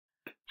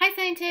Hi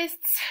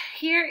scientists!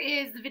 Here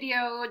is the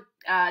video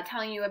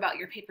telling you about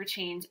your paper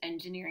chains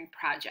engineering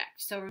project.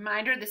 So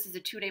reminder, this is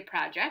a 2-day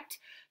project.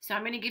 So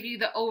I'm going to give you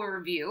the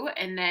overview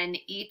and then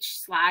each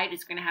slide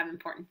is going to have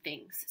important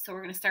things. So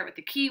we're going to start with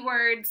the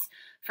keywords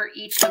for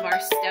each of our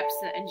steps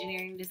in the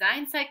engineering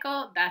design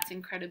cycle. That's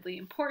incredibly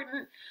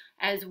important,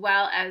 as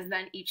well as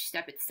then each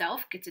step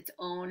itself gets its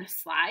own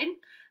slide.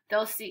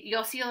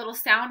 You'll see a little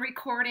sound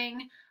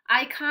recording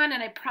icon,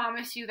 and I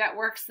promise you that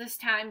works this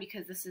time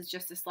because this is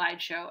just a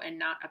slideshow and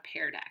not a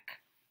Pear Deck.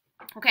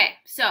 Okay,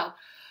 so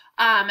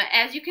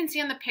as you can see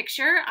on the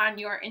picture on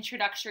your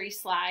introductory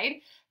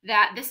slide,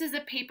 that this is a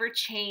paper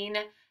chain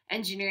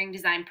engineering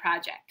design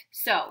project.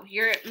 So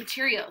your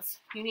materials,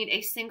 you need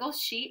a single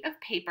sheet of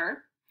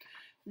paper.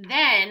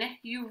 Then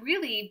you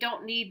really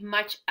don't need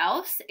much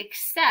else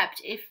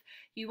except if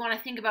you want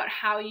to think about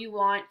how you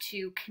want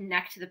to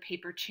connect the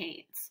paper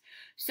chains.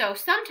 So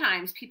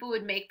sometimes people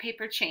would make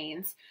paper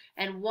chains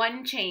and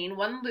one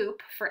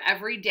loop for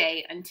every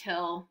day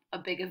until a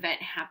big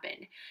event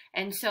happened.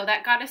 And so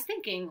that got us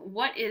thinking,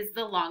 what is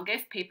the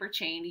longest paper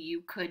chain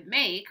you could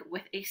make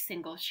with a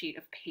single sheet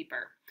of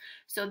paper?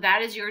 So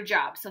that is your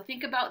job. So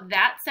think about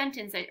that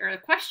sentence or the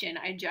question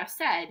I just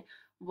said.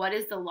 What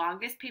is the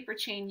longest paper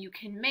chain you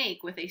can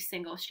make with a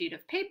single sheet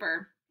of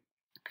paper?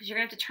 Because you're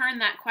going to have to turn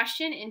that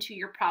question into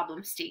your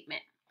problem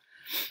statement.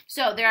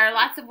 So there are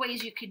lots of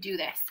ways you could do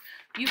this.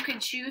 You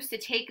could choose to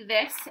take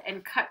this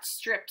and cut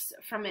strips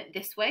from it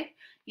this way.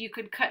 You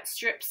could cut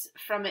strips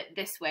from it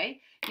this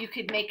way. You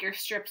could make your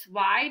strips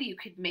wide. You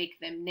could make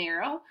them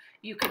narrow.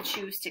 You could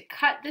choose to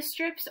cut the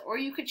strips, or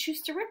you could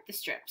choose to rip the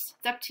strips.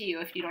 It's up to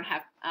you if you don't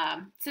have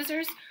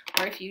scissors,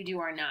 or if you do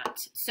or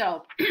not.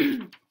 So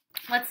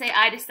let's say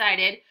I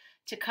decided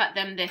to cut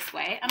them this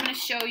way. I'm going to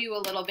show you a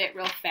little bit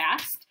real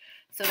fast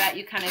so that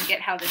you kind of get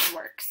how this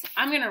works.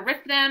 I'm going to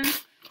rip them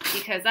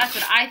because that's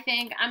what I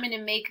think. I'm going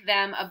to make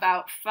them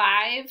about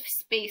 5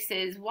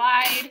 spaces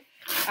wide.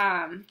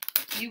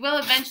 You will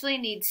eventually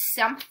need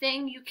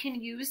something you can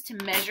use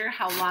to measure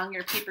how long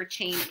your paper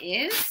chain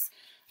is.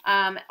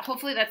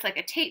 Hopefully that's like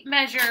a tape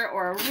measure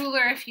or a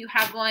ruler if you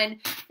have one.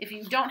 If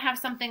you don't have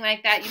something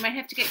like that, you might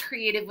have to get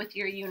creative with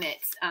your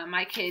units.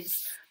 My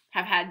kids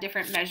have had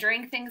different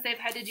measuring things they've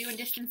had to do in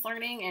distance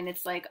learning, and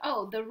it's like,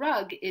 oh, the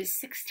rug is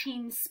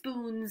 16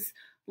 spoons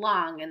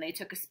long, and they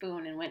took a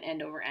spoon and went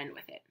end over end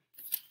with it.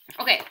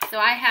 Okay, so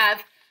I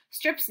have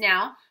strips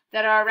now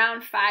that are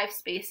around 5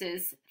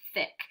 spaces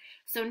thick.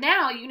 So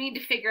now you need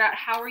to figure out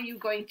how are you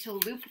going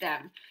to loop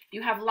them.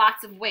 You have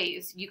lots of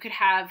ways. You could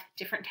have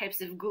different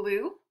types of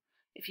glue.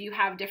 If you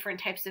have different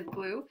types of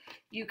glue,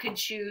 you could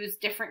choose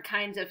different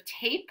kinds of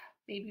tape.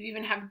 Maybe you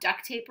even have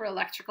duct tape or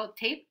electrical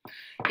tape.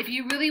 If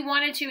you really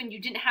wanted to and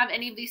you didn't have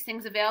any of these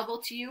things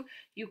available to you,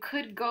 you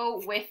could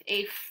go with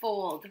a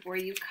fold where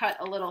you cut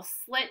a little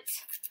slit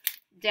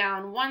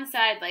down one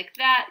side like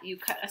that. You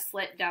cut a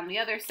slit down the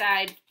other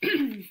side,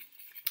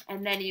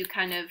 and then you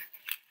kind of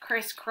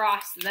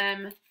crisscross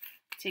them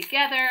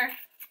together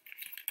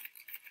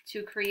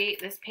to create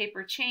this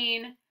paper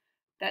chain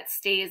that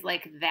stays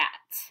like that.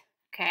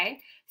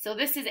 Okay, so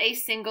this is a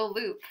single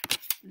loop.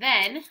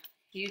 Then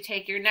you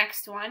take your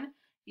next one,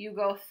 you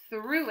go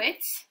through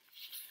it,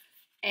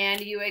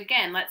 and you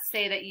again, let's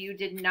say that you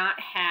did not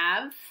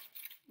have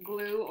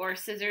glue or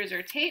scissors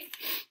or tape.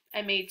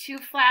 I made 2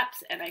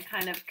 flaps and I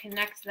kind of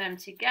connect them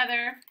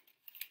together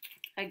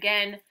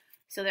again,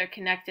 so they're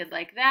connected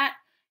like that.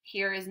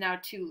 Here is now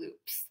 2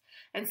 loops.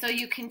 And so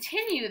you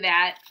continue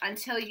that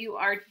until you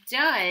are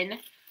done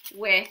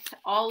with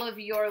all of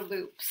your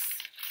loops,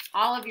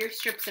 all of your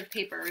strips of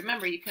paper.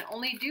 Remember, you can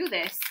only do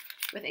this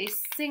with a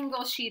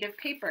single sheet of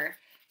paper.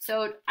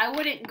 So I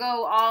wouldn't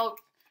go all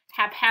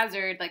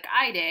haphazard like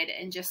I did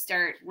and just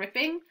start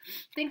ripping.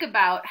 Think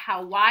about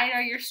how wide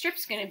are your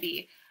strips going to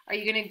be. Are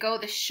you going to go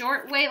the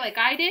short way like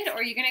I did, or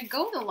are you going to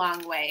go the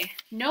long way,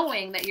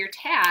 knowing that your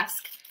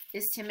task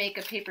is to make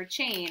a paper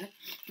chain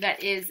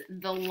that is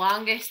the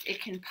longest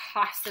it can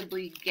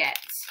possibly get?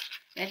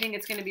 And I think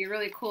it's going to be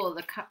really cool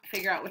to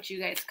figure out what you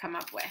guys come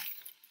up with.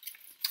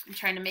 I'm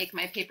trying to make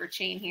my paper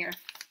chain here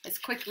as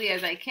quickly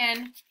as I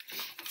can.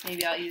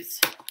 Maybe I'll use...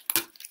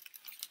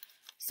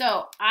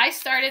 So I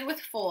started with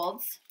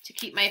folds to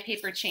keep my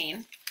paper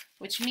chain,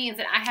 which means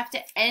that I have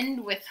to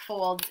end with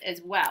folds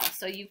as well.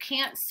 So you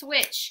can't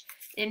switch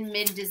in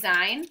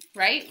mid-design,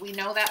 right? We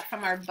know that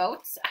from our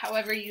boats.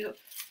 However you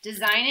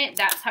design it,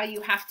 that's how you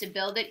have to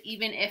build it,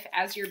 even if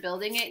as you're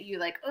building it, you're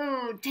like,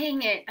 oh,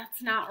 dang it,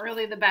 that's not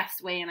really the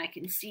best way, and I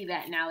can see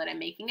that now that I'm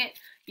making it.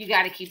 You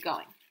got to keep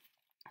going.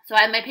 So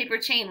I have my paper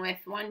chain with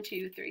 1,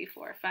 2, 3,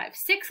 4, 5,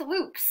 6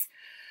 loops.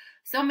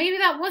 So maybe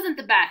that wasn't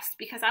the best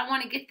because I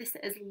want to get this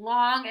as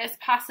long as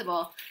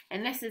possible,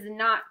 and this is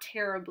not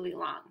terribly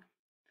long.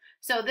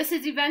 So this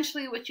is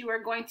eventually what you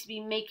are going to be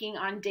making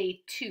on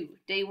day 2.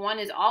 Day 1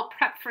 is all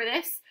prep for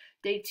this.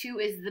 Day 2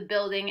 is the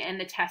building and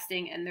the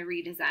testing and the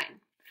redesign.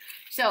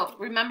 So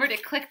remember to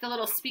click the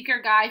little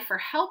speaker guy for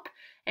help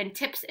and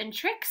tips and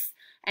tricks.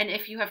 And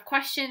if you have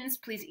questions,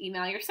 please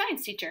email your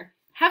science teacher.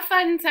 Have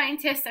fun,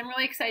 scientists. I'm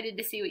really excited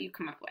to see what you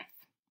come up with.